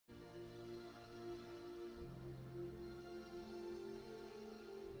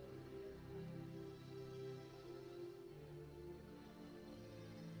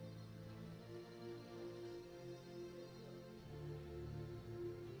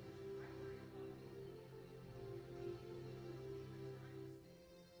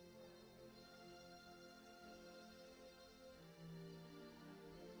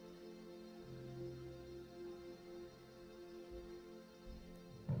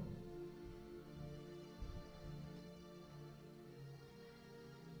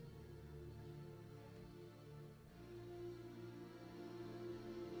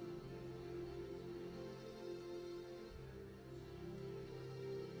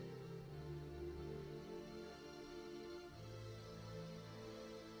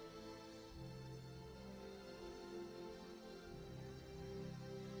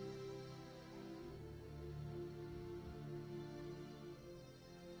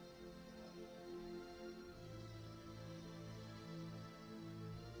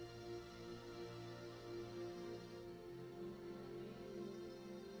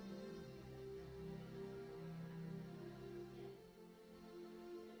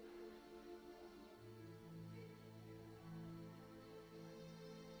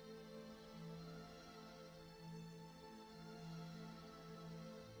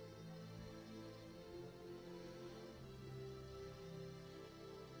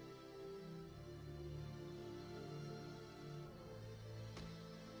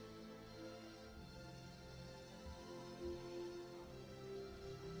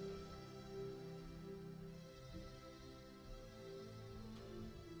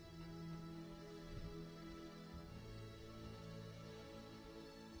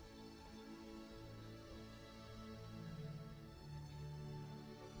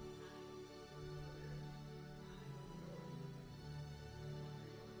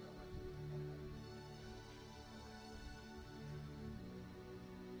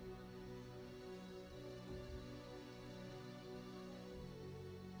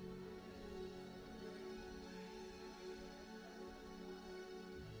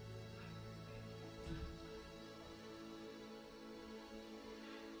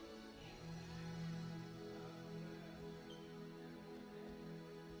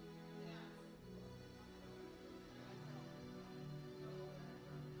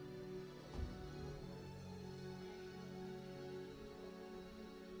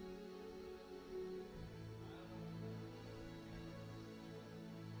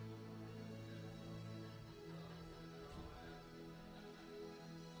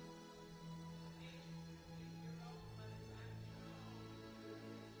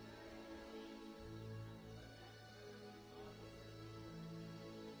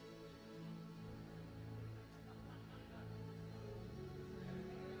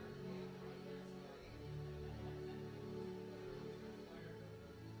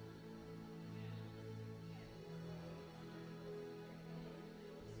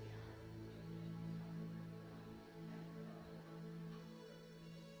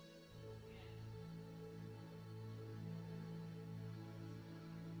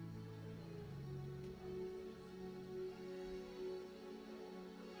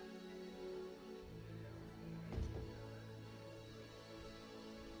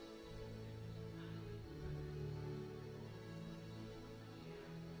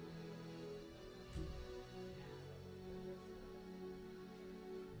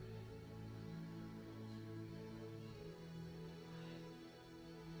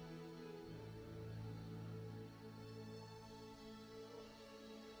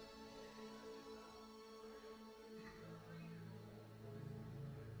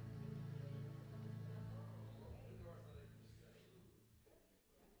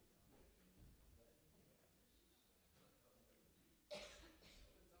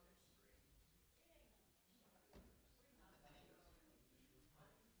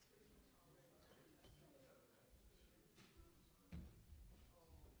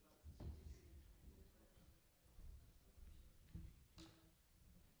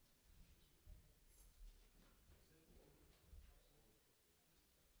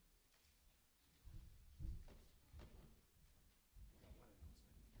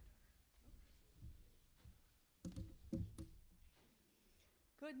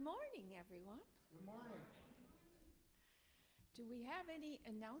Good morning, everyone. Good morning. Do we have any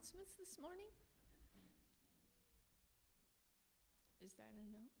announcements this morning? Is that a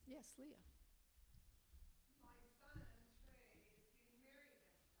no? Yes, Leah. My son, Trey, is getting married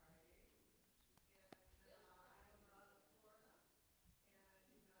next Friday, and I'm out of Florida,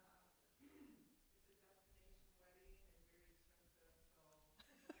 and it's a destination wedding and very expensive, so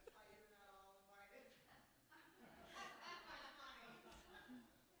that's why you're not all invited.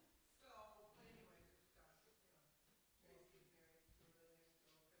 So, but anyway, just, Trey's getting married to a really nice girl,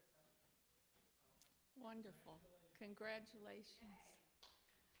 Krista. Wonderful. Congratulations.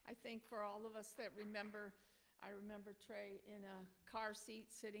 I think for all of us that remember, I remember Trey in a car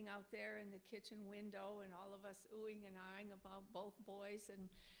seat sitting out there in the kitchen window and all of us oohing and eyeing about both boys, and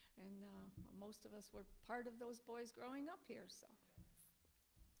most of us were part of those boys growing up here, so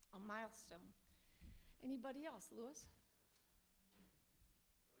a milestone. Anybody else, Lewis?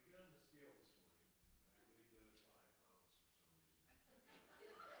 I got on the scale this morning, and I weighed in at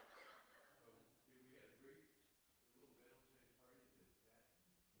 5 pounds for some reason. We had a great little Valentine's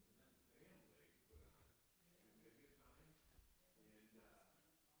party that Pat and the family put on, and we had a good time,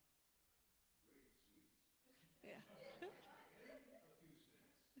 and great sweets. Yeah. And a few snacks.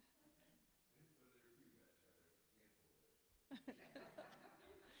 And but there are a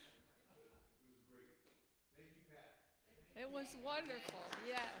few guys out there, a handful of it was great. Thank you, Pat. It was wonderful,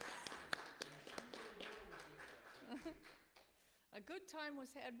 yes. A good time was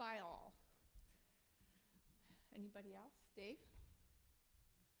had by all. Anybody else? Dave?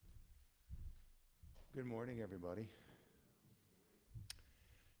 Good morning, everybody.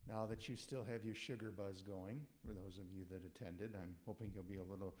 Now that you still have your sugar buzz going, for those of you that attended, I'm hoping you'll be a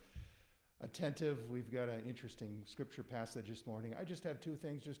little attentive. We've got an interesting scripture passage this morning. I just have two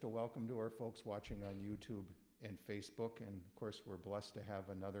things just to welcome to our folks watching on YouTube and Facebook. And of course, we're blessed to have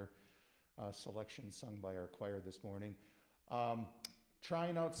another selection sung by our choir this morning.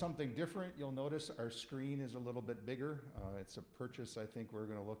 Trying out something different. You'll notice our screen is a little bit bigger. It's a purchase I think we're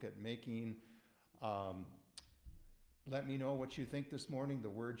going to look at making. Let me know what you think this morning. The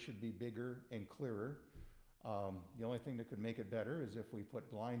word should be bigger and clearer. The only thing that could make it better is if we put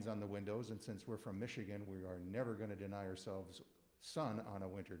blinds on the windows, and since we're from Michigan, we are never going to deny ourselves sun on a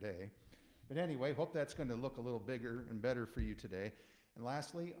winter day. But anyway, hope that's going to look a little bigger and better for you today. And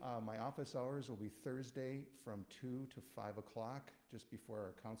lastly, my office hours will be Thursday from 2 to 5 o'clock, just before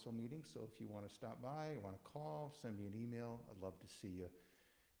our council meeting. So if you want to stop by, want to call, send me an email, I'd love to see you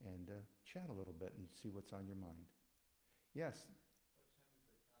and chat a little bit and see what's on your mind. Yes?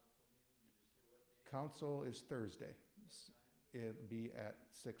 What time is the council meeting? Did you say what day? Council is Thursday. It'll be at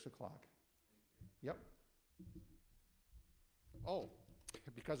 6 o'clock. Yep. Oh,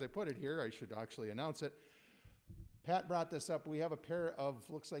 because I put it here, I should actually announce it. Pat brought this up. We have a pair of,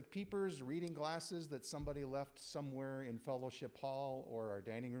 looks like peepers, reading glasses that somebody left somewhere in Fellowship Hall or our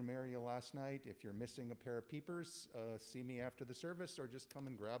dining room area last night. If you're missing a pair of peepers, see me after the service or just come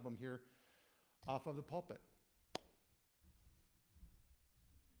and grab them here off of the pulpit.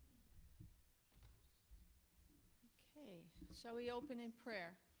 Okay, shall we open in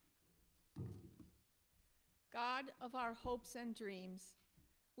prayer? God of our hopes and dreams,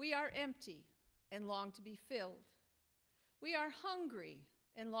 we are empty and long to be filled. We are hungry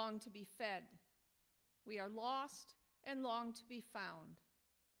and long to be fed. We are lost and long to be found.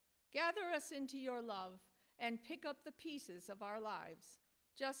 Gather us into your love and pick up the pieces of our lives,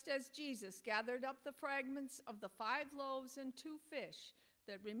 just as Jesus gathered up the fragments of the 5 loaves and 2 fish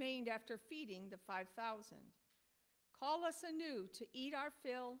that remained after feeding the 5,000. Call us anew to eat our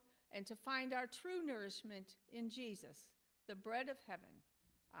fill and to find our true nourishment in Jesus, the bread of heaven.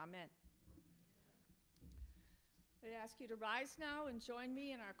 Amen. I'd ask you to rise now and join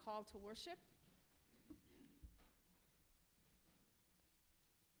me in our call to worship.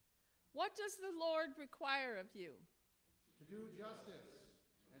 What does the Lord require of you? To do justice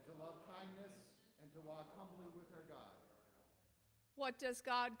and to love kindness and to walk humbly with our God. What does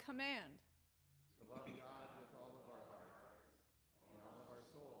God command? To love God with all of our heart, and all of our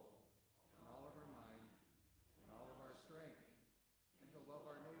soul, and all of our mind, and all of our strength, and to love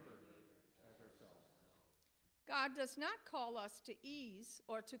our neighbor as ourselves. God does not call us to ease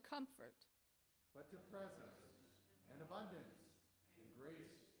or to comfort, But to presence and abundance and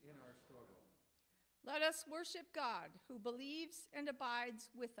grace in our struggle. Let us worship God who believes and abides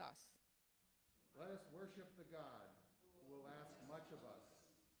with us. Let us worship the God who will ask much of us,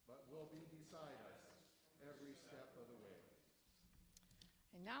 but will be beside us every step of the way.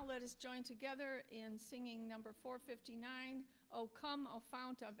 And now let us join together in singing number 459, O come, O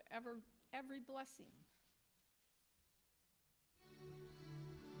fount of every blessing.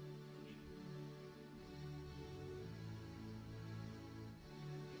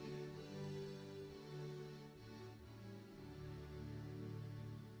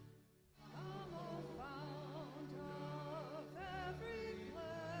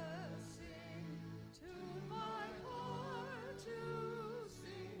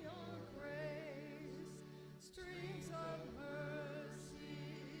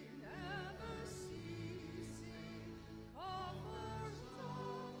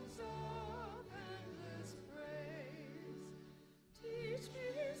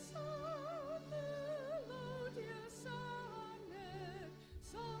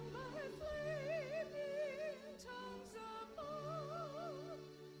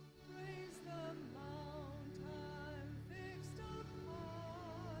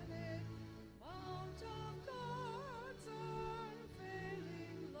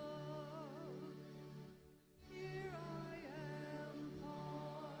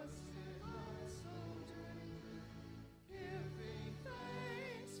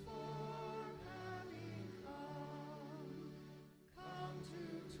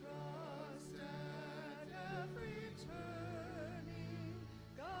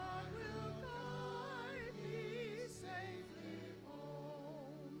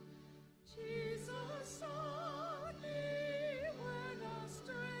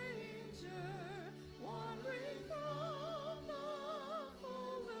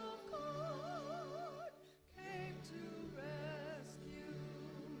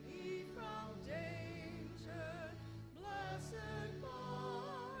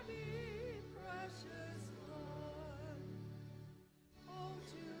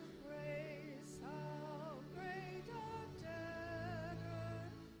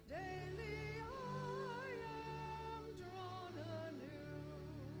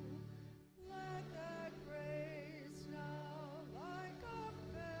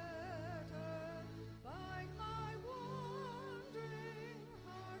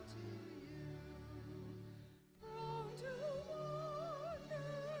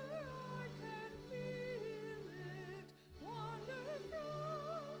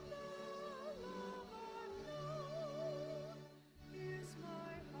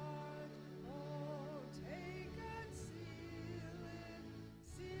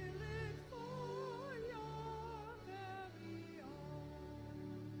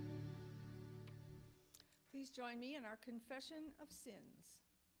 please join me in our confession of sins.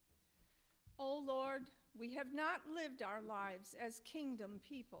 O Lord, we have not lived our lives as kingdom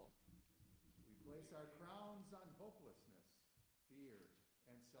people. We place our crowns on hopelessness, fear,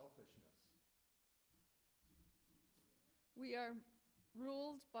 and selfishness. We are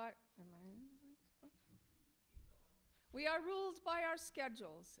ruled by, we are ruled by our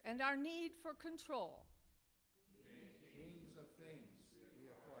schedules and our need for control. Means of things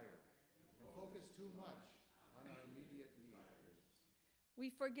we acquire and focus too much on our immediate needs. We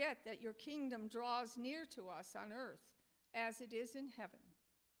forget that your kingdom draws near to us on earth as it is in heaven.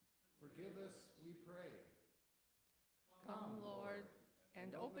 Forgive us, we pray. Come, Lord,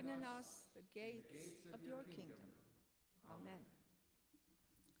 and open in us the gates of your kingdom. Amen.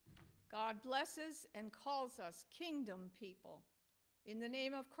 God blesses and calls us kingdom people. In the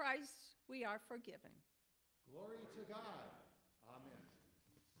name of Christ, we are forgiven. Glory to God. Amen.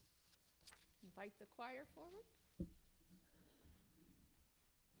 Invite the choir forward.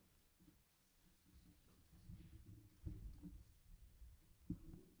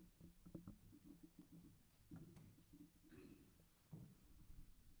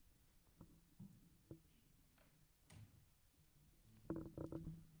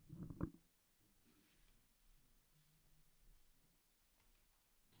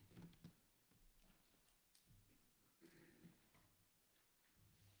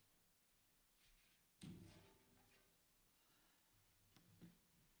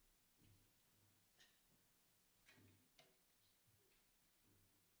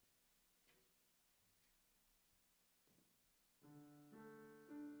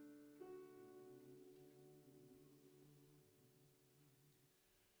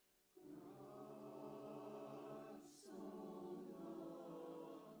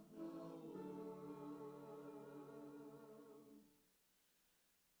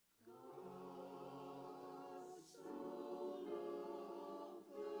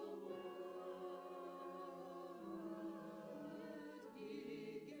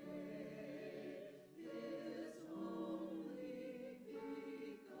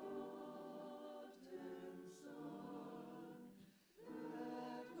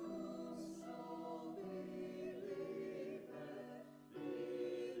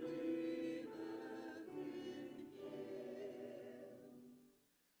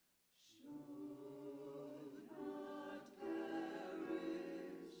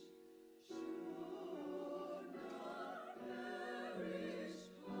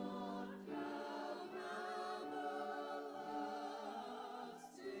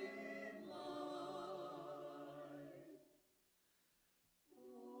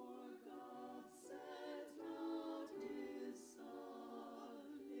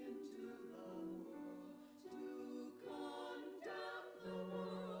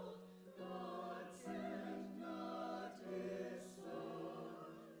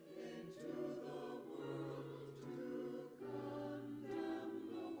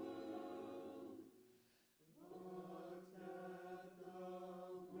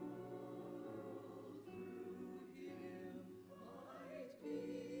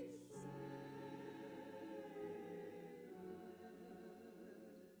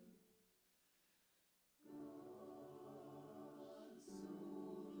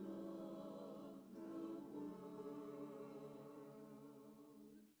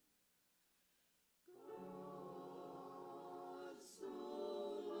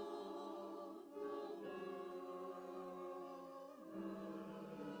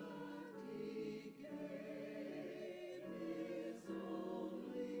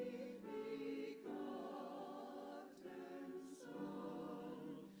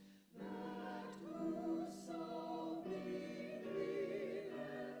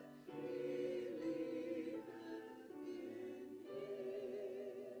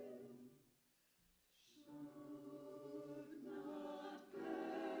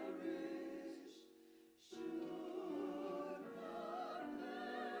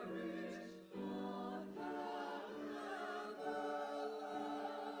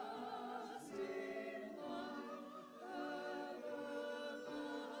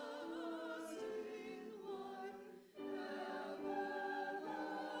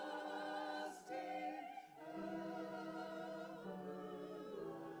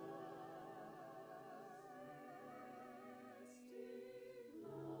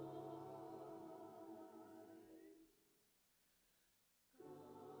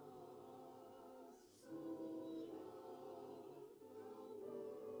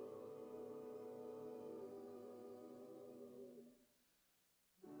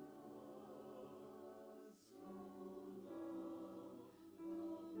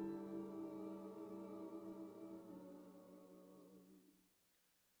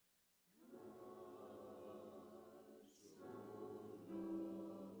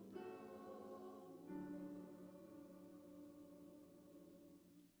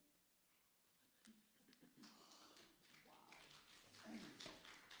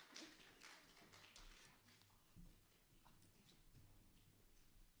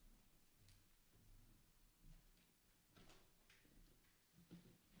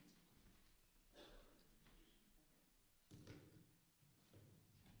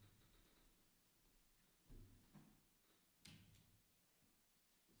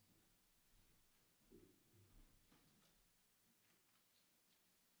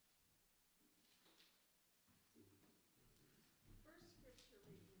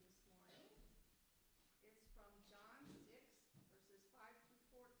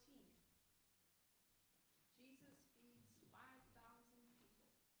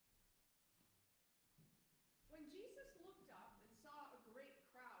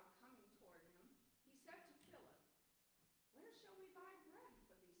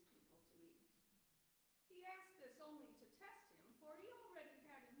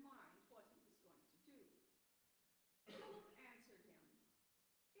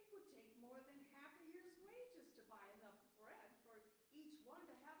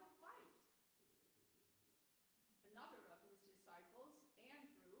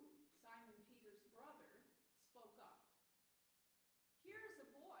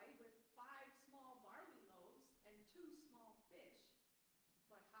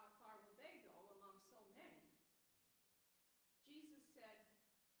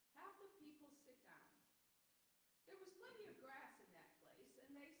 There was plenty of grass in that place,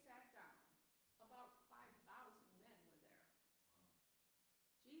 and they sat down. About 5,000 men were there.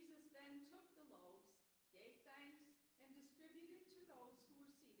 Jesus then took the loaves, gave thanks, and distributed to those who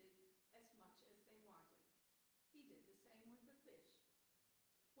were seated as much as they wanted. He did the same with the fish.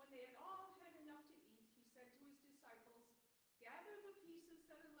 When they had all had enough to eat, he said to his disciples, "Gather the pieces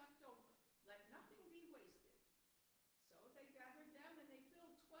that are left over. Let nothing be wasted." So they gathered them, and they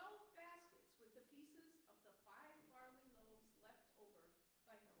filled 12 baskets with the pieces of the 5 barley loaves left over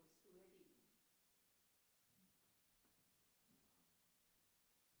by those who had eaten.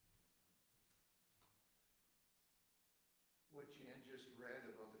 What Jan just read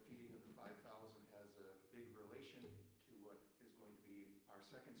about the feeding of the 5,000 has a big relation to what is going to be our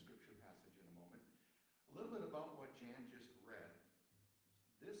second scripture passage in a moment. A little bit about what Jan just read.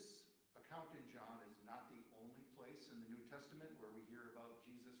 This account in John is not the only place in the New Testament where we hear about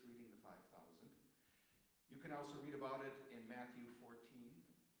Jesus feeding the 5,000. You can also read about it in Matthew 14,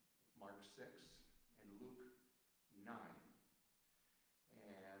 Mark 6, and Luke 9.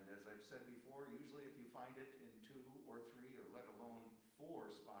 And as I've said before, usually if you find it in 2 or 3 or let alone 4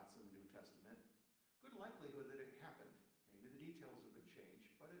 spots in the New Testament, good likelihood that it happened. Maybe the details have been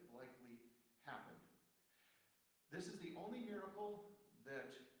changed, but it likely happened. This is the only miracle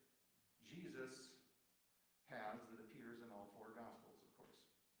that Jesus has that appears in all 4 Gospels, of course.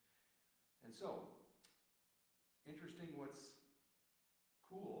 And so, interesting what's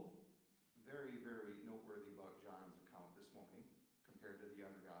cool, very, very noteworthy about John's account this morning compared to the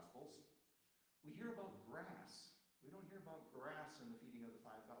other Gospels. We hear about grass. We don't hear about grass in the feeding of the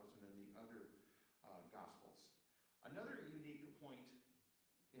 5,000 in the other Gospels. Another unique point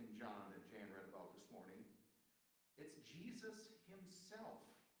in John that Jan read about this morning, it's Jesus himself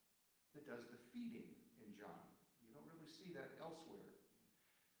that does the feeding in John. You don't really see that elsewhere.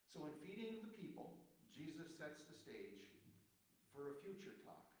 So in feeding the people, Jesus sets the stage for a future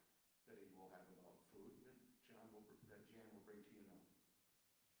talk that he will have about food that Jan will bring to you now.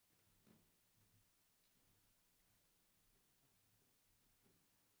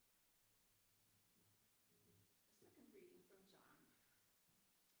 A second reading from John.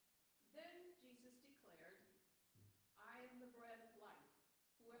 Then Jesus declared, "I am the bread of life.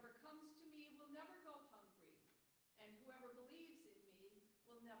 Whoever comes to me will never go hungry, and whoever believes in me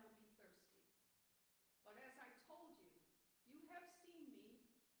will never be thirsty. But as I told you, you have seen me,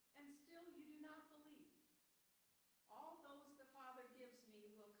 and still you do not believe. All those the Father gives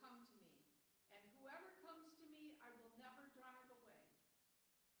me will come to me, and whoever comes to me I will never drive away.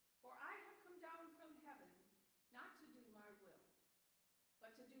 For I have come down from heaven not to do my will,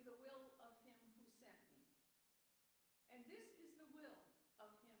 but to do the will of him who sent me. And this is the will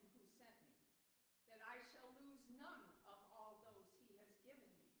of him who sent me, that I shall lose none of all those he has given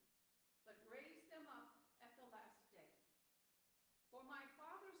me, but raise them up at the last day. For my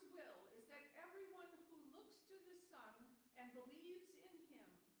Father's will is that everyone who looks to the Son and believes in him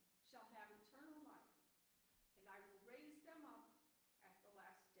shall have eternal life, and I will raise them up at the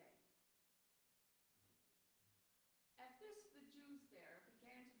last day." At this, the Jews there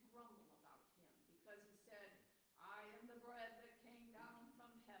began to grumble about him, because he said, "I am the bread that came down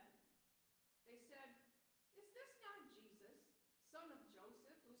from heaven." They said, "Is this not Jesus, son of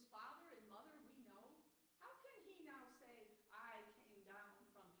Joseph, whose father and mother we know? How can he now say, 'I came down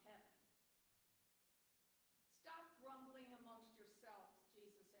from heaven'?" "Stop grumbling amongst yourselves,"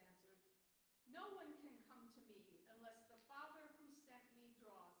 Jesus answered. "No one can come to me unless the Father who sent me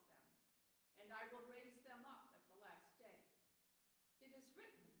draws them, and I will raise them up at the last day. It is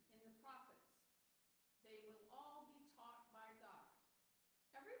written in the prophets, 'They will all be taught by God.'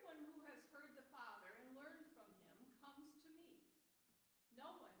 Everyone who has heard the Father and learned from him comes to me. No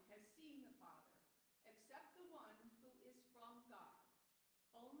one has seen the Father except the one who is from God.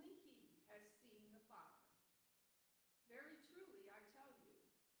 Only he has seen the Father. Very truly, I tell you,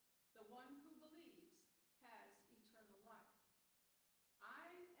 the one who believes has eternal life. I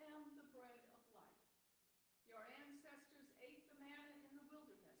am the bread of life. Your ancestors ate the manna in the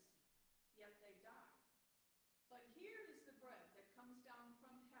wilderness, yet they died. But here is the bread that comes down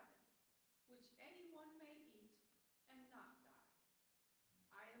from heaven, which anyone may eat and not die.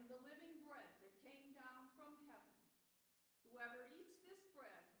 I am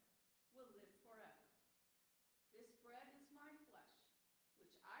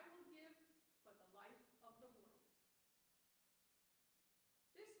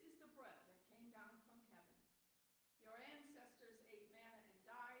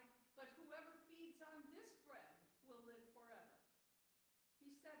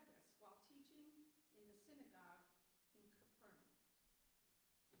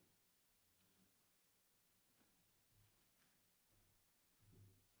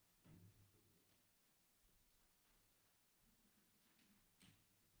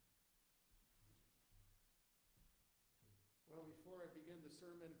begin the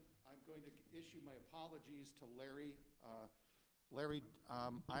sermon, I'm going to issue my apologies to Larry. Larry,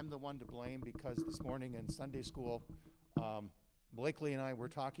 I'm the one to blame because this morning in Sunday school, Blakely and I were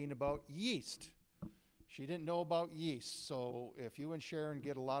talking about yeast. She didn't know about yeast, so if you and Sharon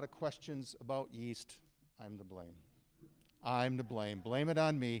get a lot of questions about yeast, I'm to blame. I'm to blame. Blame it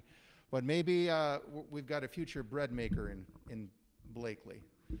on me. But maybe we've got a future bread maker in Blakely.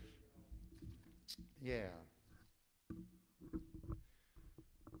 Yeah.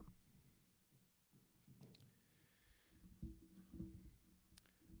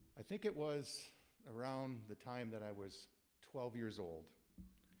 I think it was around the time that I was 12 years old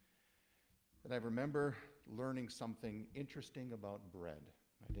that I remember learning something interesting about bread.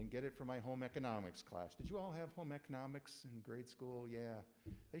 I didn't get it from my home economics class. Did you all have home economics in grade school? Yeah.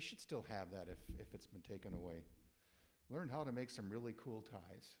 They should still have that if it's been taken away. Learned how to make some really cool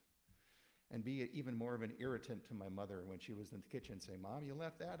ties and be even more of an irritant to my mother when she was in the kitchen saying, Mom, you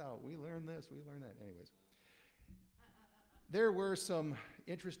left that out. We learned this, we learned that. Anyways. There were some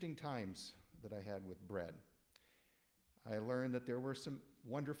interesting times that I had with bread. I learned that there were some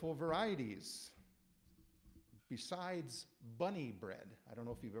wonderful varieties besides bunny bread. I don't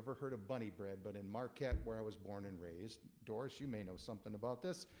know if you've ever heard of bunny bread, but in Marquette, where I was born and raised, Doris, you may know something about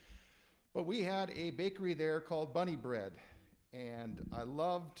this, but we had a bakery there called Bunny Bread, and I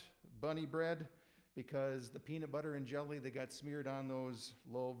loved bunny bread because the peanut butter and jelly that got smeared on those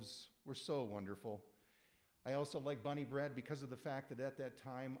loaves were so wonderful. I also like bunny bread because of the fact that at that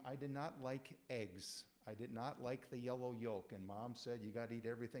time I did not like eggs. I did not like the yellow yolk, and Mom said you got to eat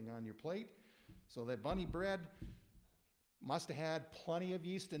everything on your plate. So that bunny bread must have had plenty of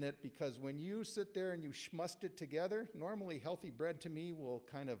yeast in it, because when you sit there and you schmust it together, normally healthy bread to me will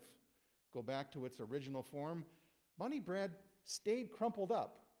kind of go back to its original form. Bunny bread stayed crumpled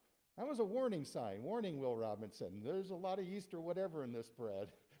up. That was a warning sign. Warning, Will Robinson. There's a lot of yeast or whatever in this bread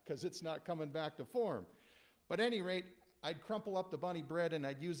because it's not coming back to form. But at any rate, I'd crumple up the bunny bread and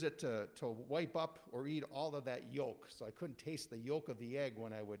I'd use it to wipe up or eat all of that yolk, so I couldn't taste the yolk of the egg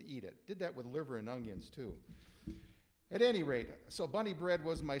when I would eat it. Did that with liver and onions too. At any rate, so bunny bread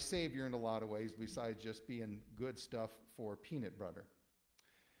was my savior in a lot of ways, besides just being good stuff for peanut butter.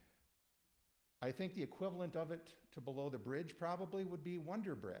 I think the equivalent of it to below the bridge probably would be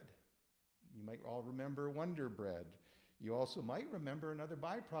Wonder Bread. You might all remember Wonder Bread. You also might remember another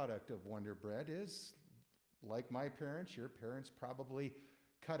byproduct of Wonder Bread is, like my parents, your parents probably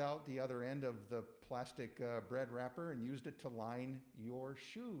cut out the other end of the plastic bread wrapper and used it to line your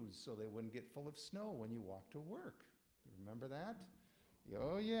shoes so they wouldn't get full of snow when you walked to work. You remember that?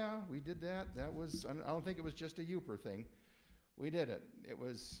 Oh yeah, we did that. That was, I don't think it was just a Youper thing. We did it. It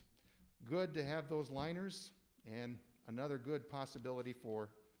was good to have those liners, and another good possibility for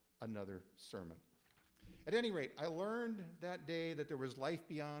another sermon. At any rate, I learned that day that there was life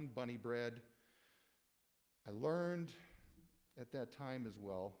beyond bunny bread. I learned at that time as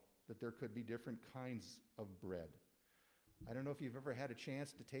well that there could be different kinds of bread. I don't know if you've ever had a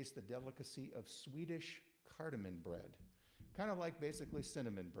chance to taste the delicacy of Swedish cardamom bread, kind of like basically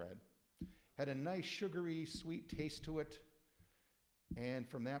cinnamon bread. Had a nice sugary, sweet taste to it. And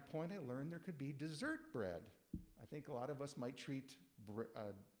from that point, I learned there could be dessert bread. I think a lot of us might treat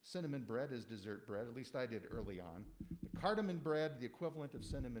cinnamon bread as dessert bread, at least I did early on. But cardamom bread, the equivalent of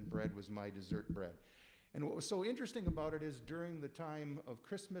cinnamon bread, was my dessert bread. And what was so interesting about it is during the time of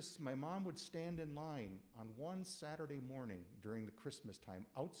Christmas, my mom would stand in line on one Saturday morning during the Christmas time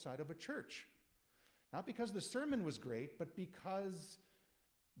outside of a church. Not because the sermon was great, but because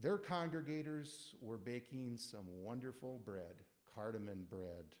their congregators were baking some wonderful bread. Cardamom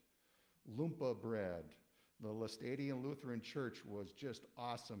bread, Lumpa bread. The Lestadian Lutheran Church was just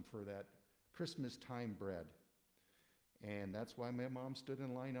awesome for that Christmas time bread. And that's why my mom stood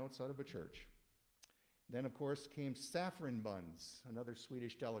in line outside of a church. Then, of course, came saffron buns, another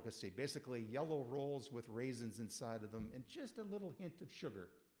Swedish delicacy. Basically, yellow rolls with raisins inside of them and just a little hint of sugar,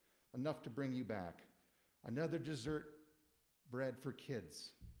 enough to bring you back. Another dessert bread for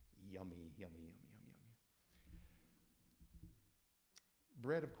kids. Yummy, yummy, yummy.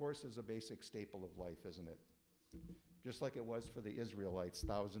 Bread, of course, is a basic staple of life, isn't it? Just like it was for the Israelites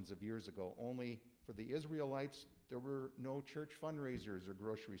thousands of years ago. Only for the Israelites, there were no church fundraisers or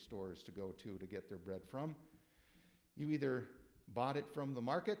grocery stores to go to get their bread from. You either bought it from the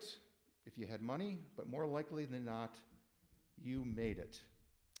market if you had money, but more likely than not, you made it.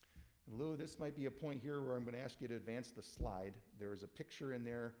 And Lou, this might be a point here where I'm going to ask you to advance the slide. There is a picture in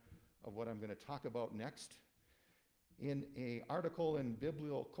there of what I'm going to talk about next. In an article in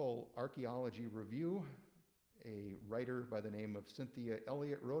Biblical Archaeology Review, a writer by the name of Cynthia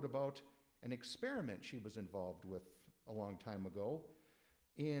Elliott wrote about an experiment she was involved with a long time ago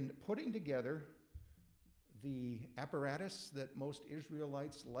in putting together the apparatus that most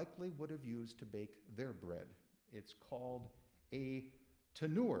Israelites likely would have used to bake their bread. It's called a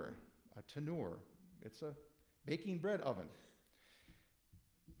tanur. It's a baking bread oven.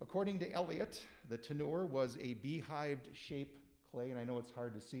 According to Eliot, the tanur was a beehive-shaped clay, and I know it's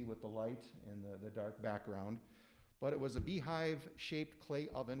hard to see with the light and the dark background, but it was a beehive-shaped clay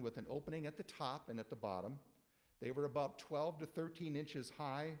oven with an opening at the top and at the bottom. They were about 12 to 13 inches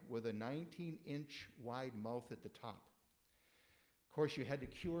high with a 19-inch wide mouth at the top. Of course, you had to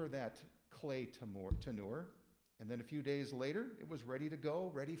cure that clay tanur, and then a few days later, it was ready to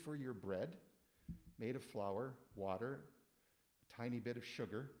go, ready for your bread, made of flour, water, a tiny bit of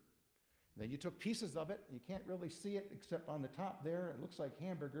sugar. Then you took pieces of it. You can't really see it except on the top there. It looks like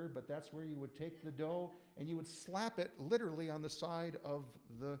hamburger, but that's where you would take the dough and you would slap it literally on the side of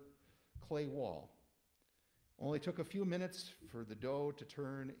the clay wall. Only took a few minutes for the dough to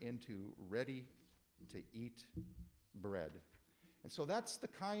turn into ready-to-eat bread. And so that's the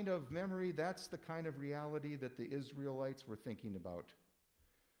kind of memory, that's the kind of reality that the Israelites were thinking about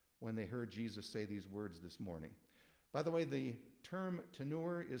when they heard Jesus say these words this morning. By the way, the term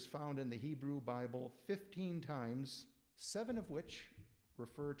tanur is found in the Hebrew Bible 15 times, 7 of which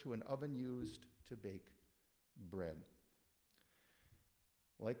refer to an oven used to bake bread.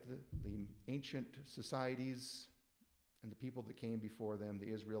 Like the ancient societies and the people that came before them,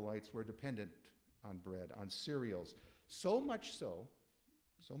 the Israelites were dependent on bread, on cereals. So much so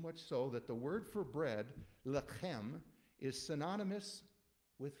that the word for bread, lechem, is synonymous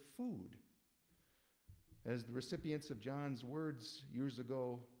with food. As the recipients of John's words years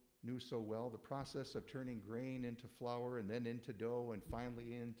ago knew so well, the process of turning grain into flour and then into dough and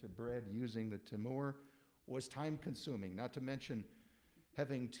finally into bread using the tanur was time-consuming, not to mention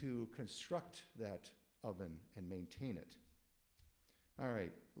having to construct that oven and maintain it. All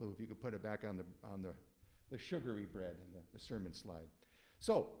right, Lou, if you could put it back on the sugary bread in the sermon slide.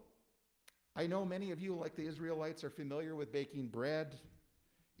 So, I know many of you, like the Israelites, are familiar with baking bread,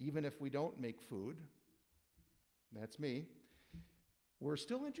 even if we don't make food. That's me. We're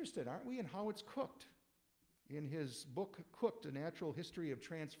still interested, aren't we, in how it's cooked? In his book, Cooked, A Natural History of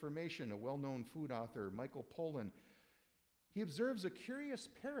Transformation, a well-known food author, Michael Pollan, he observes a curious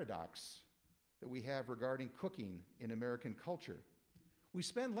paradox that we have regarding cooking in American culture. We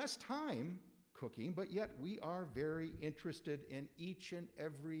spend less time cooking, but yet we are very interested in each and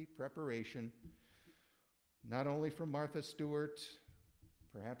every preparation, not only from Martha Stewart.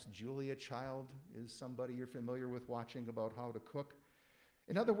 Perhaps Julia Child is somebody you're familiar with watching about how to cook.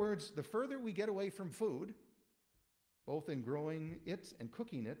 In other words, the further we get away from food, both in growing it and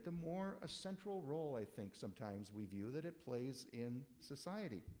cooking it, the more a central role, I think, sometimes we view that it plays in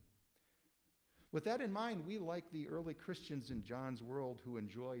society. With that in mind, we, like the early Christians in John's world who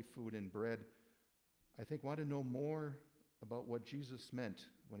enjoy food and bread, I think want to know more about what Jesus meant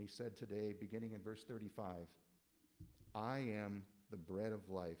when he said today, beginning in verse 35, I am the bread of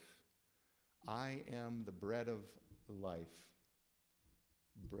life. I am the bread of life.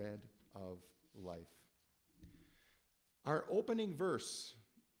 Bread of life. Our opening verse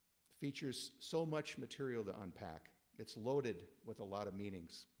features so much material to unpack. It's loaded with a lot of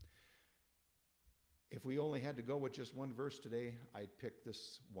meanings. If we only had to go with just one verse today, I'd pick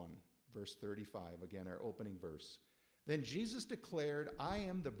this one, verse 35, again, our opening verse. Then Jesus declared, I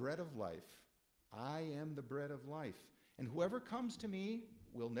am the bread of life. I am the bread of life. And whoever comes to me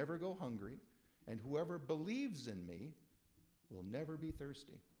will never go hungry, and whoever believes in me will never be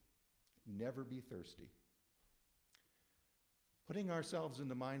thirsty. Never be thirsty. Putting ourselves in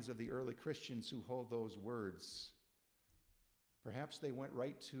the minds of the early Christians who hold those words, perhaps they went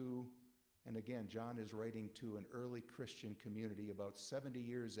right to, and again, John is writing to an early Christian community about 70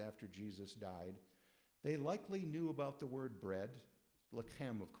 years after Jesus died. They likely knew about the word bread,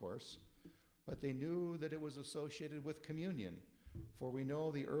 lechem, of course, but they knew that it was associated with communion, for we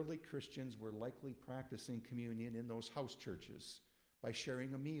know the early Christians were likely practicing communion in those house churches by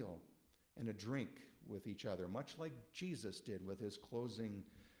sharing a meal and a drink with each other, much like Jesus did with his closing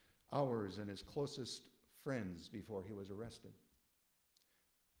hours and his closest friends before he was arrested.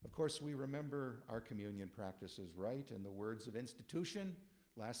 Of course, we remember our communion practices, right? In the words of institution,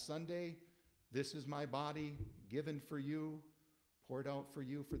 last Sunday, this is my body given for you, poured out for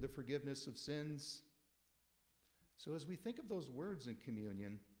you for the forgiveness of sins. So as we think of those words in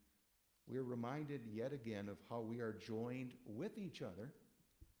communion, we're reminded yet again of how we are joined with each other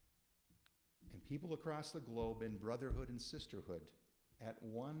and people across the globe in brotherhood and sisterhood at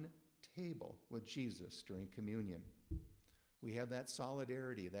one table with Jesus during communion. We have that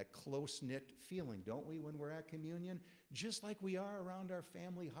solidarity, that close-knit feeling, don't we, when we're at communion? Just like we are around our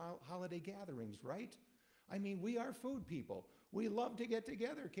family holiday gatherings, right? I mean, we are food people. We love to get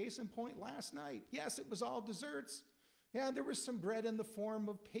together. Case in point, last night. Yes, it was all desserts. Yeah, there was some bread in the form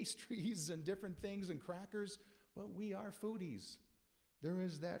of pastries and different things and crackers, but we are foodies. There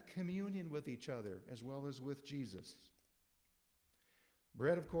is that communion with each other as well as with Jesus.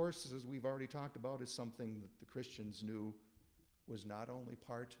 Bread, of course, as we've already talked about, is something that the Christians knew was not only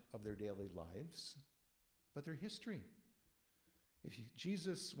part of their daily lives, but their history.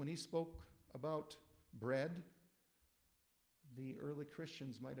 Jesus, when he spoke about bread, the early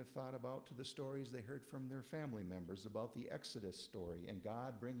Christians might have thought about to the stories they heard from their family members about the Exodus story and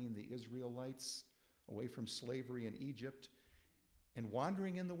God bringing the Israelites away from slavery in Egypt and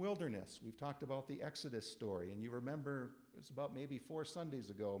wandering in the wilderness. We've talked about the Exodus story, and you remember it was about maybe 4 Sundays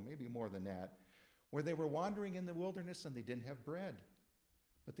ago, maybe more than that, where they were wandering in the wilderness and they didn't have bread.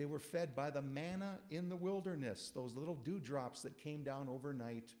 But they were fed by the manna in the wilderness, those little dewdrops that came down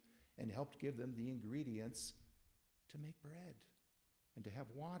overnight and helped give them the ingredients to make bread and to have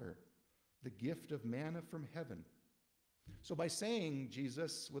water, the gift of manna from heaven. So by saying,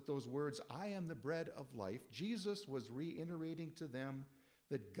 Jesus, with those words, I am the bread of life, Jesus was reiterating to them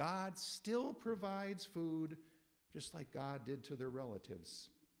that God still provides food just like God did to their relatives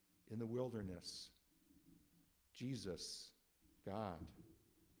in the wilderness. Jesus, God,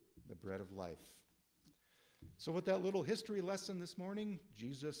 the bread of life. So with that little history lesson this morning,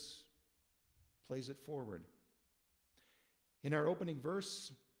 Jesus plays it forward. In our opening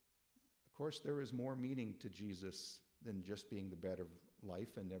verse, of course, there is more meaning to Jesus than just being the bread of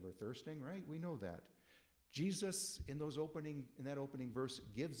life and never thirsting, right? We know that. Jesus, in that opening verse,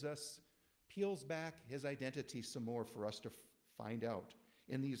 peels back his identity some more for us to find out.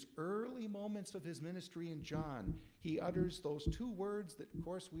 In these early moments of his ministry in John, he utters those 2 words that, of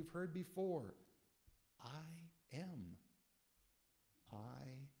course, we've heard before. I am.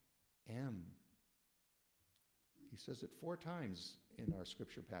 I am. He says it 4 times in our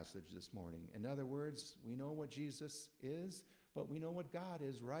scripture passage this morning. In other words, we know what Jesus is, but we know what God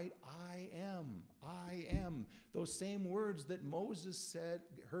is, right? I am. I am. Those same words that Moses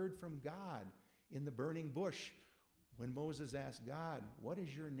heard from God in the burning bush when Moses asked God, what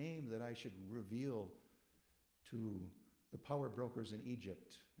is your name that I should reveal to the power brokers in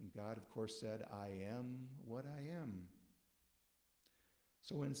Egypt? And God, of course, said, I am what I am.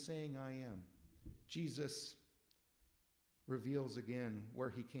 So in saying I am, Jesus reveals again where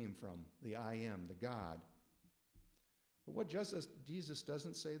he came from, the I am, the God. But what Jesus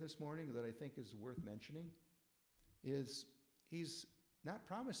doesn't say this morning that I think is worth mentioning is he's not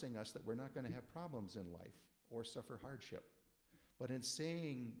promising us that we're not going to have problems in life or suffer hardship. But in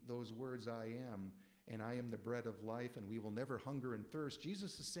saying those words, I am, and I am the bread of life, and we will never hunger and thirst,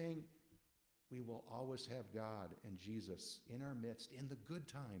 Jesus is saying we will always have God and Jesus in our midst in the good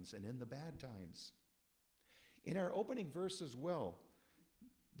times and in the bad times. In our opening verse as well,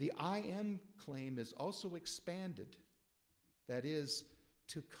 the I am claim is also expanded. That is,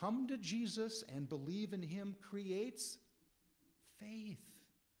 to come to Jesus and believe in him creates faith.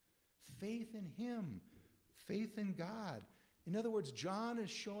 Faith in him. Faith in God. In other words, John is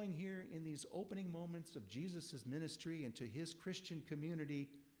showing here in these opening moments of Jesus' ministry and to his Christian community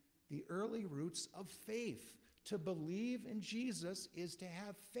the early roots of faith. To believe in Jesus is to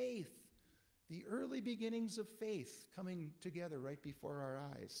have faith. The early beginnings of faith coming together right before our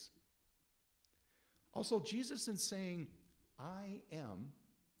eyes. Also, Jesus, in saying, I am,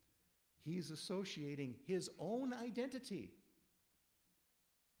 he's associating his own identity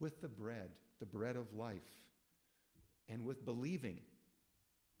with the bread of life, and with believing.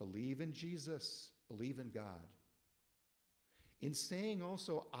 Believe in Jesus, believe in God. In saying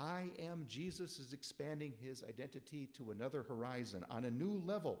also, I am, Jesus is expanding his identity to another horizon, on a new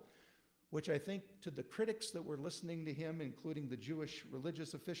level, which I think to the critics that were listening to him, including the Jewish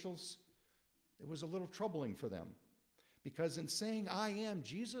religious officials, it was a little troubling for them. Because in saying, I am,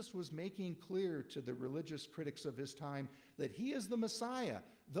 Jesus was making clear to the religious critics of his time that he is the Messiah,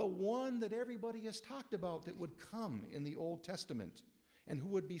 the one that everybody has talked about that would come in the Old Testament and who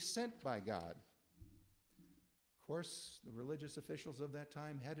would be sent by God. Of course, the religious officials of that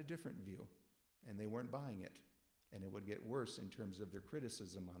time had a different view, and they weren't buying it. And it would get worse in terms of their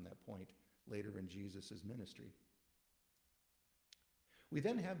criticism on that point later in Jesus' ministry. We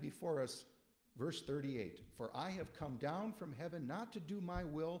then have before us verse 38, for I have come down from heaven not to do my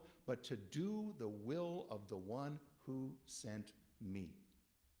will, but to do the will of the one who sent me.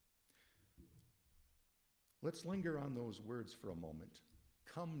 Let's linger on those words for a moment.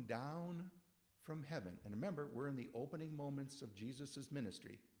 Come down from heaven. And remember, we're in the opening moments of Jesus'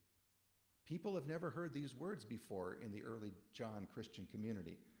 ministry. People have never heard these words before in the early John Christian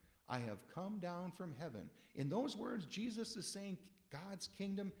community. I have come down from heaven. In those words, Jesus is saying God's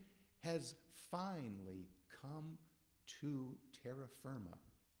kingdom has finally come to terra firma,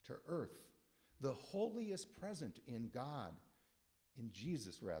 to earth. The holy is present in God, in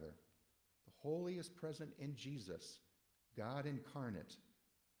Jesus rather. The holy is present in Jesus, God incarnate,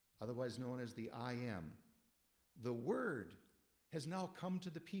 otherwise known as the I Am. The Word has now come to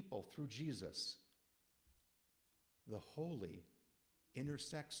the people through Jesus. The holy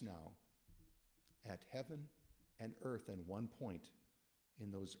intersects now at heaven and earth in one point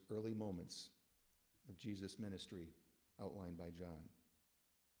in those early moments of Jesus' ministry outlined by John.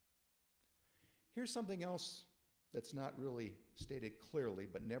 Here's something else that's not really stated clearly,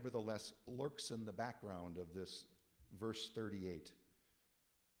 but nevertheless lurks in the background of this verse 38.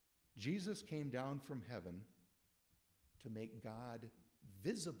 Jesus came down from heaven to make God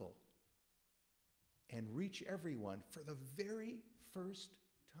visible and reach everyone for the very first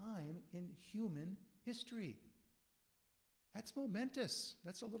time in human history. That's momentous.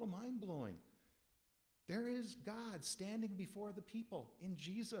 That's a little mind-blowing. There is God standing before the people in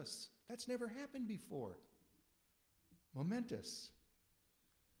Jesus. That's never happened before. Momentous.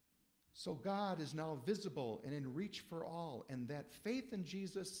 So God is now visible and in reach for all, and that faith in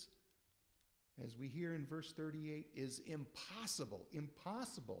Jesus, as we hear in verse 38, is impossible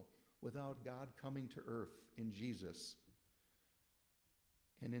without God coming to earth in Jesus.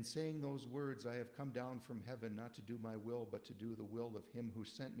 And in saying those words, I have come down from heaven not to do my will, but to do the will of him who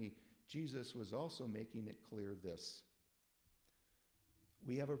sent me, Jesus was also making it clear this.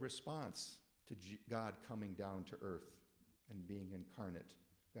 We have a response to God coming down to earth and being incarnate,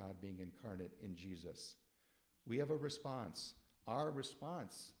 God being incarnate in Jesus. We have a response. Our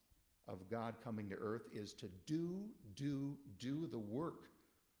response of God coming to earth is to do the work,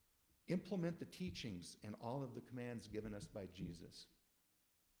 implement the teachings and all of the commands given us by Jesus.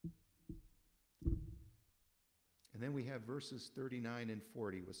 And then we have verses 39 and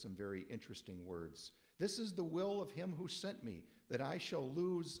 40 with some very interesting words. This is the will of him who sent me, that I shall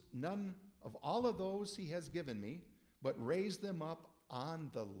lose none of all of those he has given me, but raise them up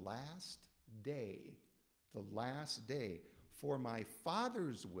on the last day. The last day. For my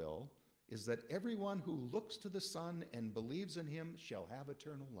Father's will is that everyone who looks to the Son and believes in him shall have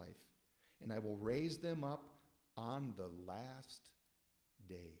eternal life, and I will raise them up on the last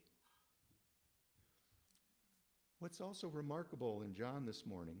day. What's also remarkable in John this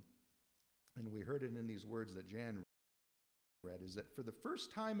morning, and we heard it in these words that Jan read, is that for the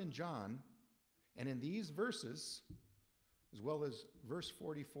first time in John, and in these verses, as well as verse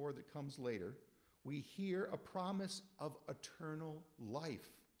 44 that comes later, we hear a promise of eternal life.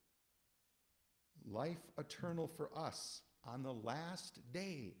 Life eternal for us on the last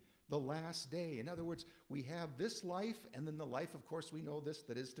day. The last day. In other words, we have this life, and then the life, of course, we know this,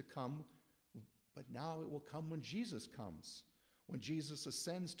 that is to come. But now it will come when Jesus comes, when Jesus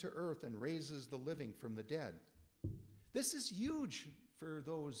ascends to earth and raises the living from the dead. This is huge for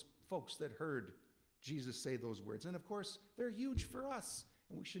those folks that heard Jesus say those words. And of course, they're huge for us,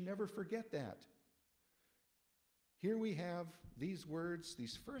 and we should never forget that. Here we have these words,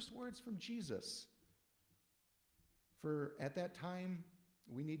 these first words from Jesus. For at that time,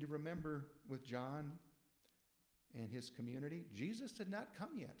 we need to remember with John and his community, Jesus had not come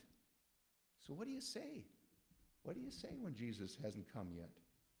yet. So what do you say? What do you say when Jesus hasn't come yet,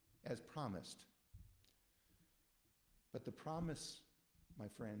 as promised? But the promise, my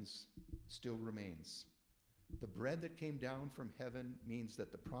friends, still remains. The bread that came down from heaven means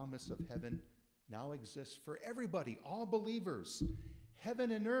that the promise of heaven now exists for everybody, all believers.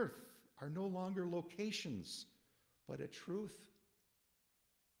 Heaven and earth are no longer locations, but a truth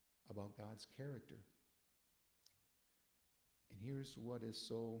about God's character. And here's what is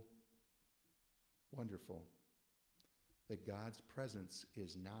so wonderful, that God's presence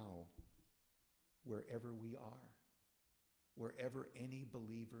is now wherever we are. Wherever any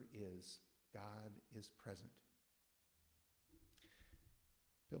believer is, God is present.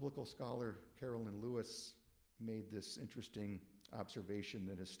 Biblical scholar Carolyn Lewis made this interesting observation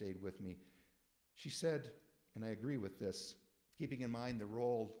that has stayed with me. She said, and I agree with this, keeping in mind the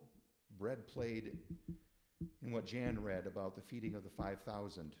role bread played in what Jan read about the feeding of the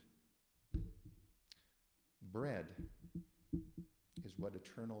 5,000. Bread is what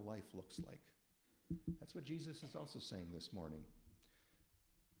eternal life looks like. That's what Jesus is also saying this morning.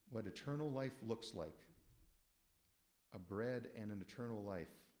 What eternal life looks like. A bread and an eternal life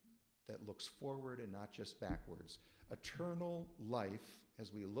that looks forward and not just backwards. Eternal life,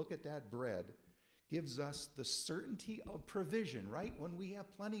 as we look at that bread, gives us the certainty of provision, right? When we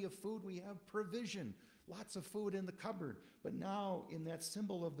have plenty of food, we have provision, lots of food in the cupboard. But now in that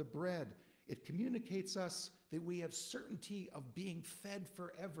symbol of the bread, it communicates us that we have certainty of being fed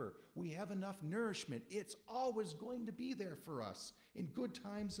forever. We have enough nourishment. It's always going to be there for us in good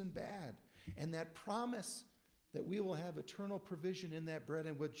times and bad. And that promise that we will have eternal provision in that bread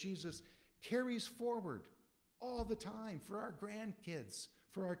and with Jesus carries forward all the time for our grandkids,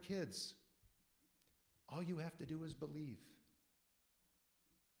 for our kids. All you have to do is believe.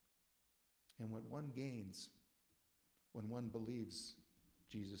 And what one gains when one believes,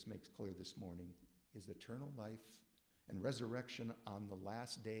 Jesus makes clear this morning, is eternal life and resurrection on the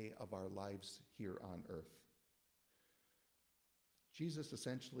last day of our lives here on earth. Jesus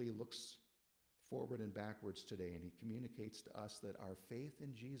essentially looks forward and backwards today, and he communicates to us that our faith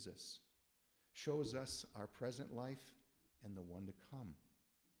in Jesus shows us our present life and the one to come.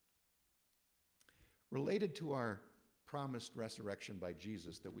 Related to our promised resurrection by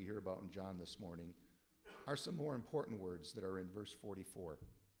Jesus that we hear about in John this morning are some more important words that are in verse 44.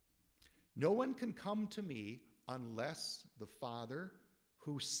 No one can come to me unless the Father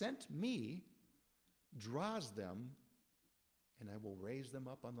who sent me draws them, and I will raise them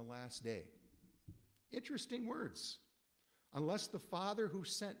up on the last day. Interesting words. Unless the Father who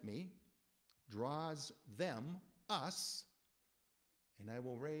sent me draws them, us, and I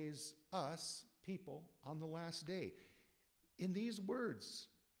will raise us, people, on the last day. In these words,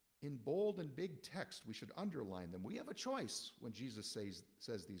 in bold and big text, we should underline them. We have a choice when Jesus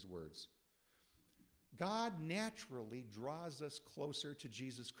says these words. God naturally draws us closer to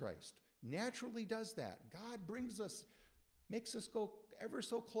Jesus Christ. Naturally does that. God makes us go ever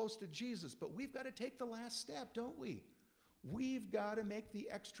so close to Jesus, but we've got to take the last step, don't we? We've got to make the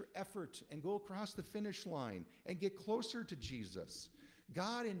extra effort and go across the finish line and get closer to Jesus.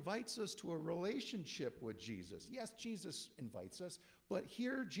 God invites us to a relationship with Jesus. Yes, Jesus invites us, but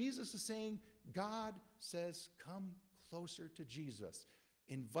here Jesus is saying, God says, come closer to Jesus,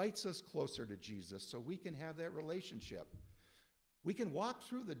 invites us closer to Jesus so we can have that relationship. We can walk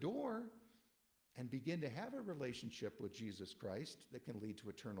through the door and begin to have a relationship with Jesus Christ that can lead to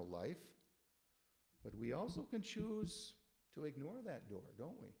eternal life, but we also can choose to ignore that door,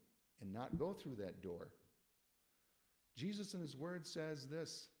 don't we? And not go through that door. Jesus in his word says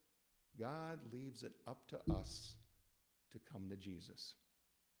this, God leaves it up to us to come to Jesus.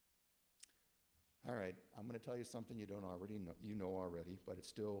 All right, I'm going to tell you something you know already, but it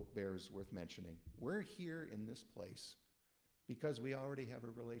still bears worth mentioning. We're here in this place because we already have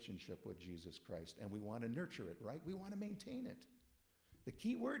a relationship with Jesus Christ, and we want to nurture it, right? We want to maintain it. The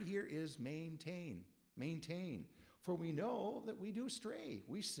key word here is maintain. Maintain. For we know that we do stray.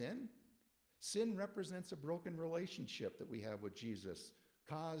 We sin. Sin represents a broken relationship that we have with Jesus,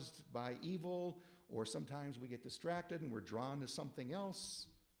 caused by evil, or sometimes we get distracted and we're drawn to something else.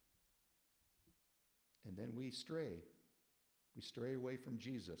 And then we stray. We stray away from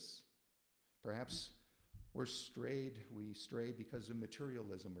Jesus. Perhaps we stray because of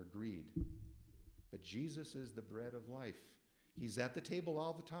materialism or greed. But Jesus is the bread of life. He's at the table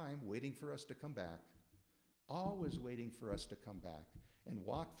all the time, waiting for us to come back. Always waiting for us to come back and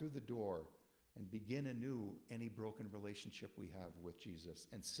walk through the door and begin anew any broken relationship we have with Jesus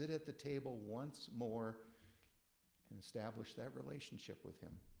and sit at the table once more and establish that relationship with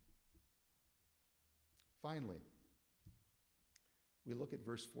him. Finally, we look at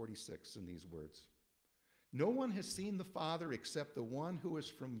verse 46 in these words. No one has seen the Father except the one who is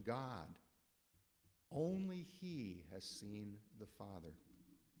from God. Only he has seen the Father.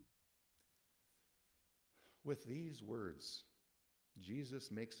 With these words, Jesus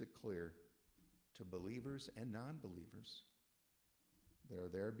makes it clear to believers and non-believers that are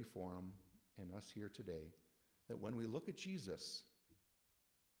there before him and us here today, that when we look at Jesus,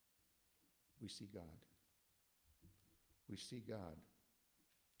 we see God. We see God.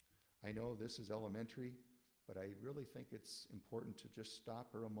 I know this is elementary, but I really think it's important to just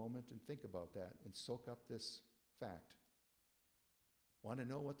stop for a moment and think about that and soak up this fact. Want to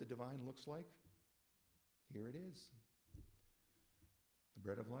know what the divine looks like? Here it is. The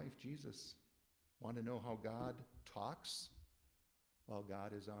bread of life, Jesus. Want to know how God talks while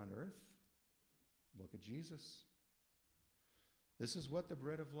God is on earth? Look at Jesus. This is what the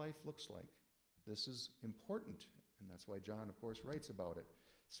bread of life looks like. This is important, and that's why John, of course, writes about it.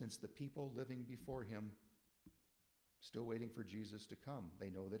 Since the people living before him, still waiting for Jesus to come. They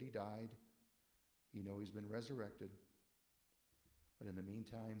know that he died. You know he's been resurrected. But in the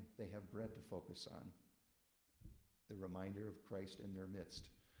meantime, they have bread to focus on. The reminder of Christ in their midst.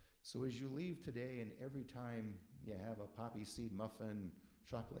 So as you leave today, and every time you have a poppy seed muffin,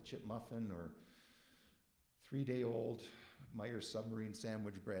 chocolate chip muffin, or 3-day-old Meyer submarine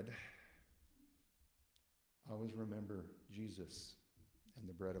sandwich bread. Always remember Jesus and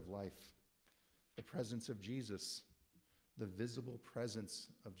the bread of life, the presence of Jesus, the visible presence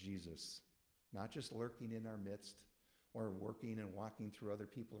of Jesus, not just lurking in our midst or working and walking through other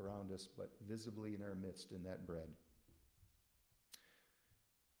people around us, but visibly in our midst in that bread.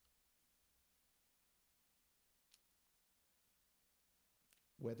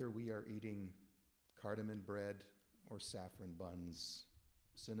 Whether we are eating cardamom bread or saffron buns,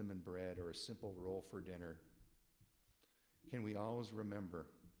 cinnamon bread or a simple roll for dinner, can we always remember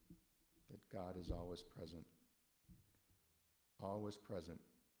that God is always present? Always present.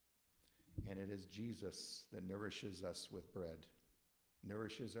 And it is Jesus that nourishes us with bread,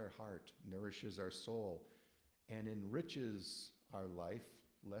 nourishes our heart, nourishes our soul, and enriches our life,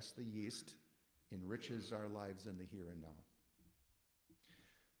 lest the yeast enriches our lives in the here and now.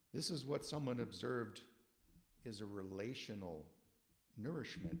 This is what someone observed is a relational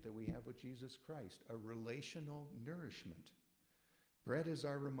nourishment that we have with Jesus Christ, a relational nourishment. Bread is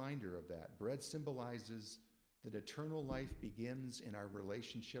our reminder of that. Bread symbolizes that eternal life begins in our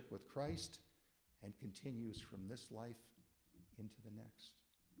relationship with Christ and continues from this life into the next.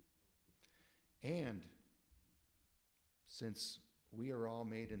 And since we are all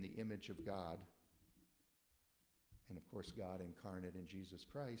made in the image of God, and of course God incarnate in Jesus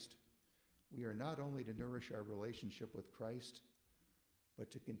Christ, we are not only to nourish our relationship with Christ,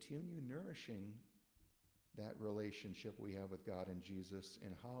 but to continue nourishing that relationship we have with God and Jesus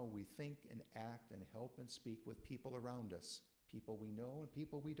in how we think and act and help and speak with people around us, people we know and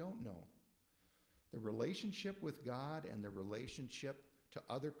people we don't know. The relationship with God and the relationship to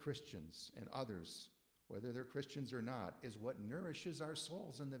other Christians and others, whether they're Christians or not, is what nourishes our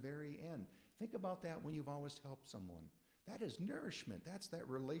souls in the very end. Think about that when you've always helped someone. That is nourishment. That's that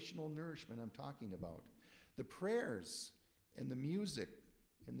relational nourishment I'm talking about. The prayers and the music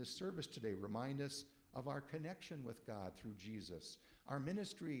in the service today remind us of our connection with God through Jesus. Our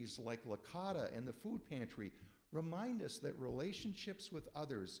ministries like Lakata and the food pantry remind us that relationships with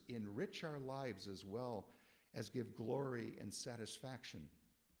others enrich our lives as well as give glory and satisfaction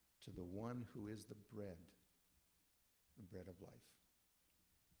to the one who is the bread of life.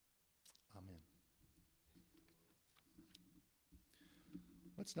 Amen.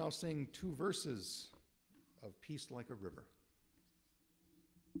 Let's now sing 2 verses of Peace Like a River.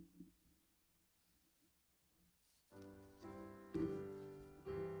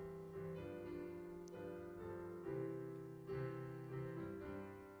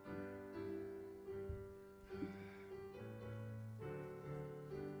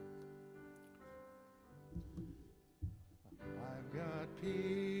 I've got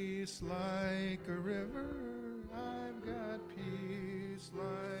peace like a river. I've got peace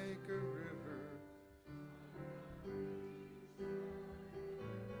like a river.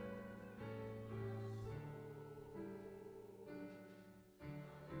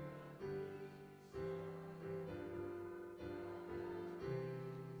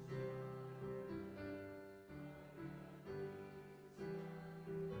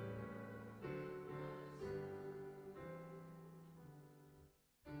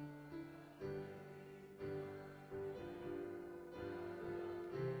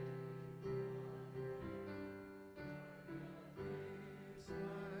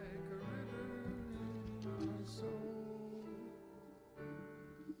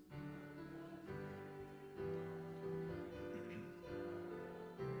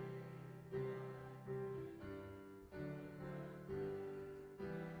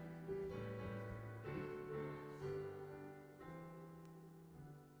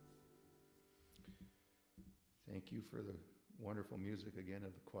 Thank you for the wonderful music again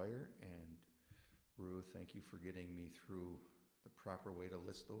of the choir, and Ruth, thank you for getting me through the proper way to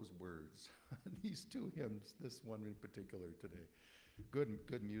list those words. These 2 hymns, this one in particular today.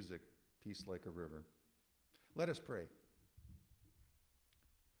 Good music, Peace Like a River. Let us pray.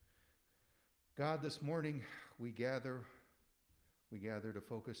 God, this morning we gather to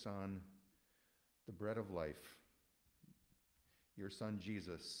focus on the bread of life, your Son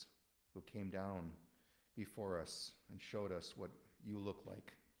Jesus, who came down before us and showed us what you look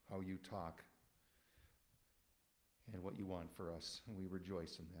like, how you talk, and what you want for us, and we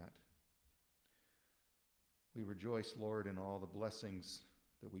rejoice in that. We rejoice, Lord, in all the blessings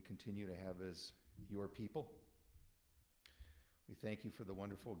that we continue to have as your people. We thank you for the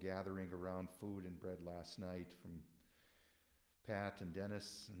wonderful gathering around food and bread last night from Pat and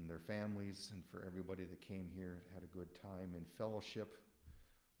Dennis and their families, and for everybody that came here, had a good time in fellowship.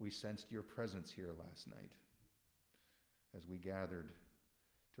 We sensed your presence here last night as we gathered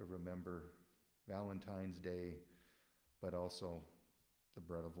to remember Valentine's Day, but also the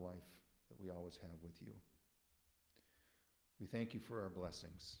bread of life that we always have with you. We thank you for our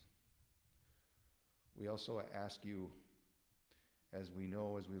blessings. We also ask you, as we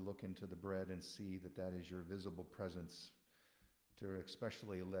know, as we look into the bread and see that that is your visible presence, to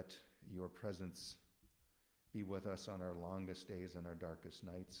especially let your presence be with us on our longest days and our darkest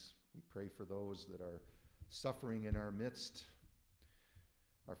nights. We pray for those that are suffering in our midst,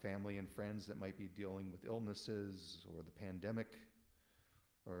 our family and friends that might be dealing with illnesses or the pandemic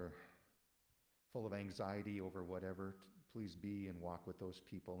or full of anxiety over whatever. Please be and walk with those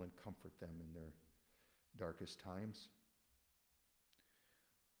people and comfort them in their darkest times.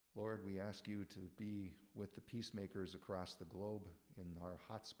 Lord, we ask you to be with the peacemakers across the globe in our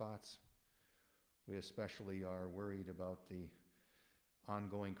hot spots. We especially are worried about the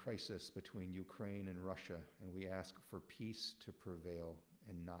ongoing crisis between Ukraine and Russia, and we ask for peace to prevail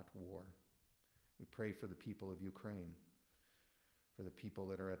and not war. We pray for the people of Ukraine, for the people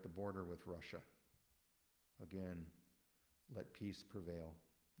that are at the border with Russia. Again, let peace prevail.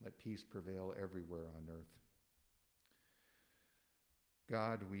 Let peace prevail everywhere on earth.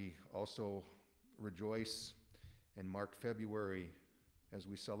 God, we also rejoice and mark February as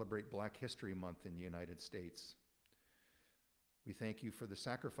we celebrate Black History Month in the United States. We thank you for the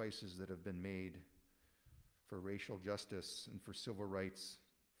sacrifices that have been made for racial justice and for civil rights,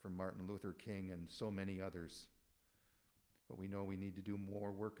 for Martin Luther King and so many others. But we know we need to do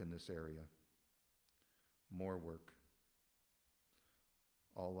more work in this area. More work.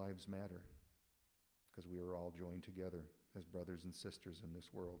 All lives matter because we are all joined together as brothers and sisters in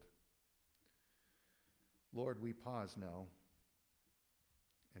this world. Lord, we pause now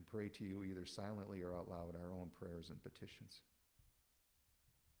and pray to you either silently or out loud our own prayers and petitions.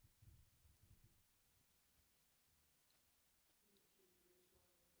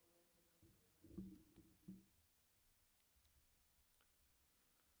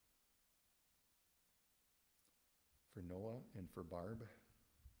 For Noah and for Barb.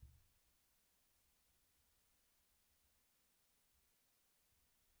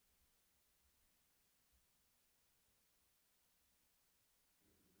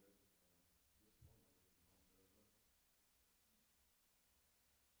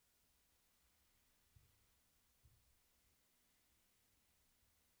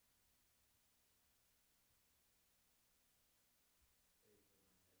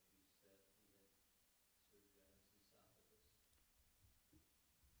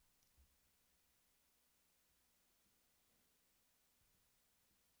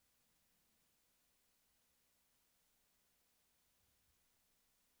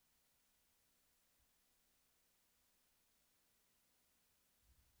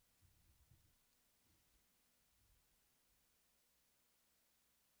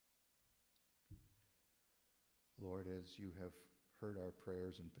 Lord, as you have heard our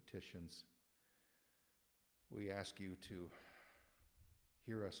prayers and petitions, we ask you to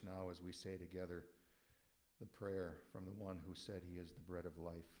hear us now as we say together the prayer from the one who said he is the bread of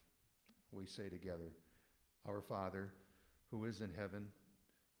life. We say together, Our Father, who is in heaven,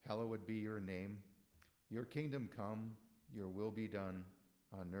 hallowed be your name. Your kingdom come, your will be done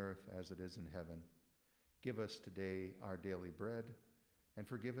on earth as it is in heaven. Give us today our daily bread, and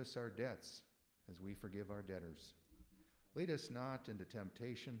forgive us our debts as we forgive our debtors. Lead us not into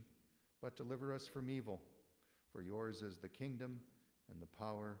temptation, but deliver us from evil. For yours is the kingdom and the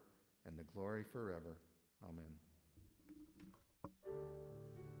power and the glory forever. Amen.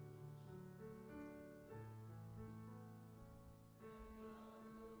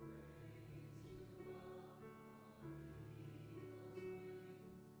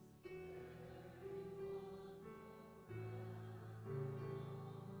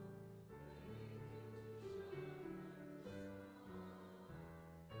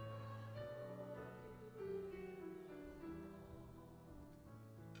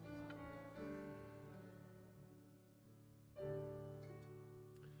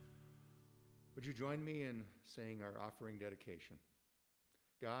 Would you join me in saying our offering dedication?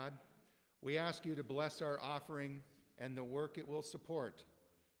 God, we ask you to bless our offering and the work it will support.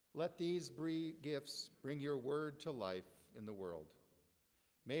 Let these gifts bring your word to life in the world.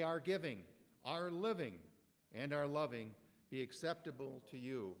 May our giving, our living, and our loving be acceptable to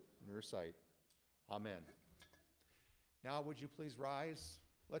you in your sight. Amen. Now would you please rise?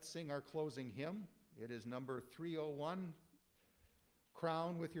 Let's sing our closing hymn. It is number 301,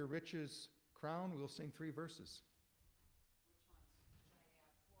 Crown with Your Riches Crown. We'll sing 3 verses. Which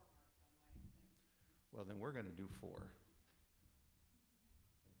ones? I have 4 marked on my thing. Well, then we're going to do 4.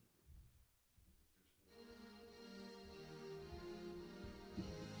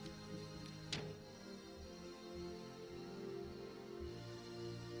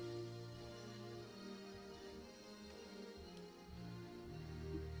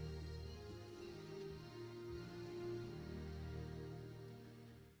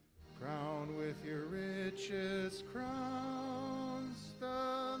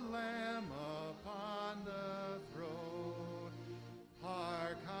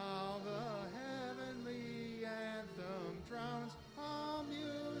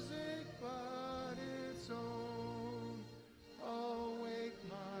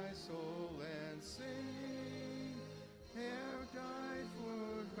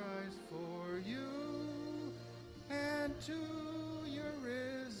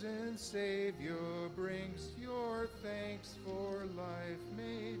 and Savior brings your thanks for life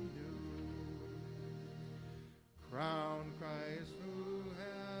made new. Crown Christ who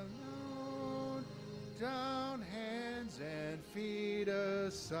have known, down hands and feet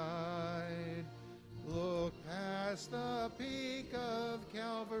aside. Look past the peak of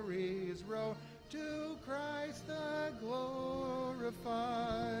Calvary's road to Christ the glorified.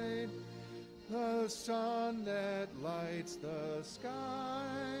 The sun that lights the sky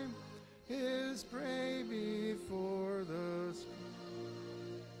is pray before the sky.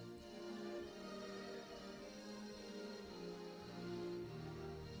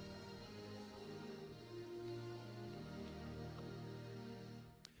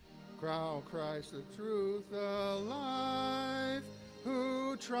 Crown Christ the truth, the life,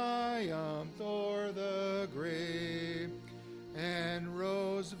 who triumphed o'er the grave, and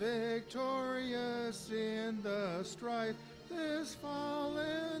rose victorious in the strife, this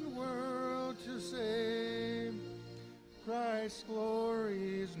fallen world to save. Christ's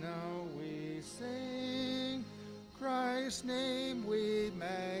glories now we sing, Christ's name we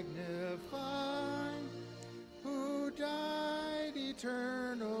magnify, who died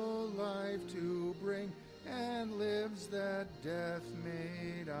eternal life to bring, and lives that death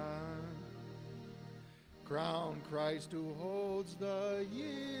may die. Crown Christ who holds the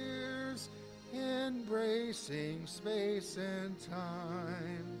years, embracing space and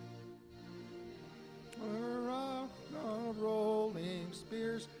time. Around the rolling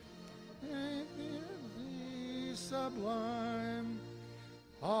spears, the sublime.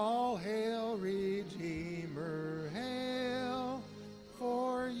 All hail, Redeemer, hail,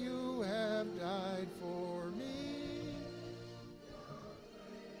 for you have died for me.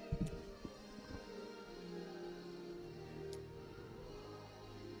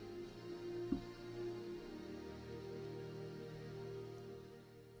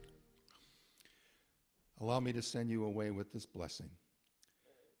 Allow me to send you away with this blessing.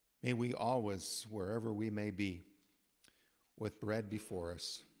 May we always, wherever we may be, with bread before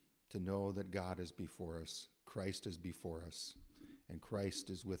us, to know that God is before us, Christ is before us, and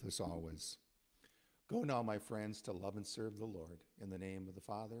Christ is with us always. Go now, my friends, to love and serve the Lord, in the name of the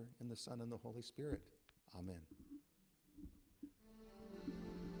Father, and the Son, and the Holy Spirit. Amen.